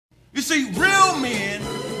You see, real men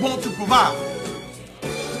want to provide.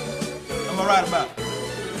 Am I right about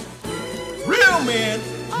it? Real men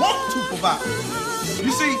want to provide.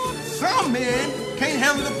 You see, some men can't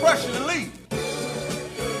handle the pressure to leave.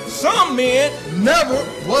 Some men never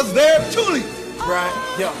was there to leave.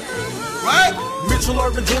 Right, yeah. Right? Mitchell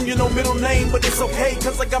Irvin Jr., no middle name, but it's okay,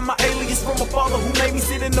 cause I got my alias from a father who made me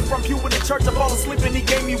sit in the front pew with the church. I fall asleep and he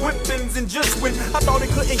gave me whippings, and just when I thought it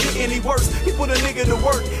couldn't get any worse, he put a nigga to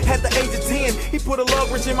work. At the age of 10, he put a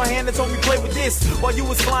love wrench in my hand and told me play with this. While you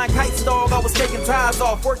was flying kites, dog, I was taking ties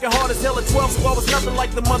off, working hard as hell at 12, so I was nothing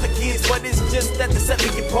like the mother kids. But it's just that they set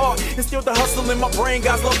me apart, and still the hustle in my brain,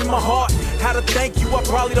 God's love in my heart. How to thank you, I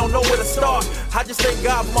probably don't know where to start. I just thank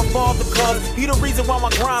God for my father, cause he the reason why my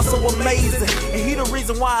grind's so amazing, and he the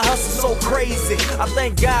reason why I hustle so crazy. I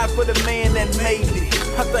thank God for the man that made me.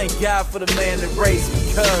 I thank God for the man that raised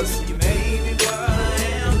me, cause he made me what I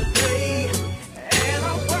am today. And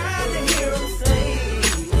I'm proud to hear him say,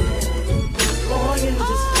 boy, you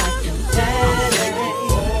just like your daddy.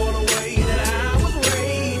 All the way that I was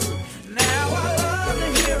raised, now I love to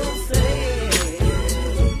hear him say,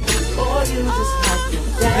 boy, you just like your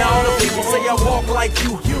daddy. Now all the people say I walk like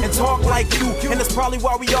you and talk like you, and that's probably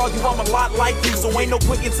why we argue. I'm a lot like you, so ain't no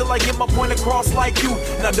quick until I get my point across like you.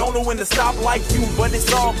 And I don't know when to stop like you, but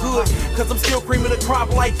it's all good, cause I'm still cream of the crop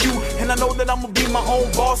like you. And I know that I'ma be my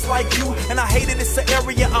own boss like you, and I hate it, it's an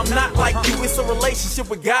area I'm not like you. It's a relationship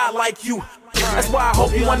with God like you. That's why I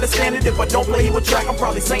hope you understand it. If I don't play you a track, I'm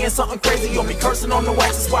probably saying something crazy or me cursing on the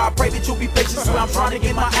wax. That's why I pray that you'll be patient, so I'm trying to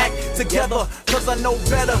get my act together, cause I know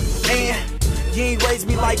better. And you ain't raised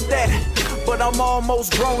me like that, but I'm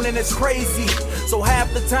almost grown and it's crazy. So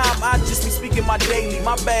half the time I just be speaking my daily.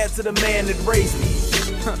 My bad to the man that raised me.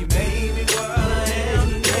 You made me what I am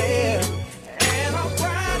today, and I'm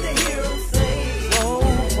proud to hear him say, so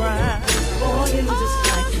proud. Boy, you just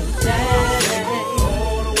like your daddy.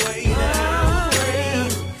 All the way that I was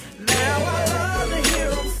raised, now I love to hear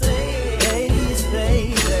him say,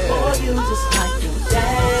 baby, boy, you just like your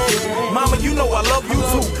daddy. Mama, you know I love you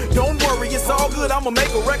too. Don't worry, it's all good, I'ma make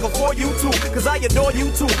a record for you too, cause I adore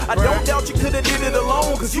you too. I don't doubt you could've did it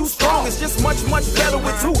alone, cause you strong, it's just much, much better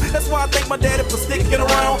with two. That's why I thank my daddy for sticking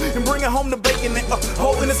around and bringing home the bacon and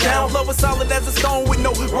holding us down. Love was solid as a stone with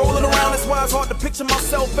no rolling around. That's why it's hard to picture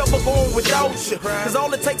myself ever going without you, cause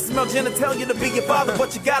all it takes is Mel Jen to tell you to be your father,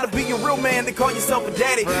 but you gotta be a real man to call yourself a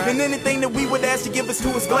daddy. And anything that we would ask you give us to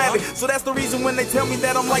us gladly. So that's the reason when they tell me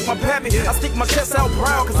that I'm like my pappy, I stick my chest out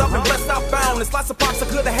proud, cause I've been blessed, I found. There's lots of pops I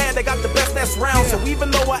could've had, they got the best that's round. So even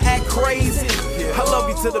though I act crazy, I love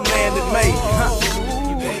you to the man that made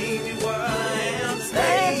me.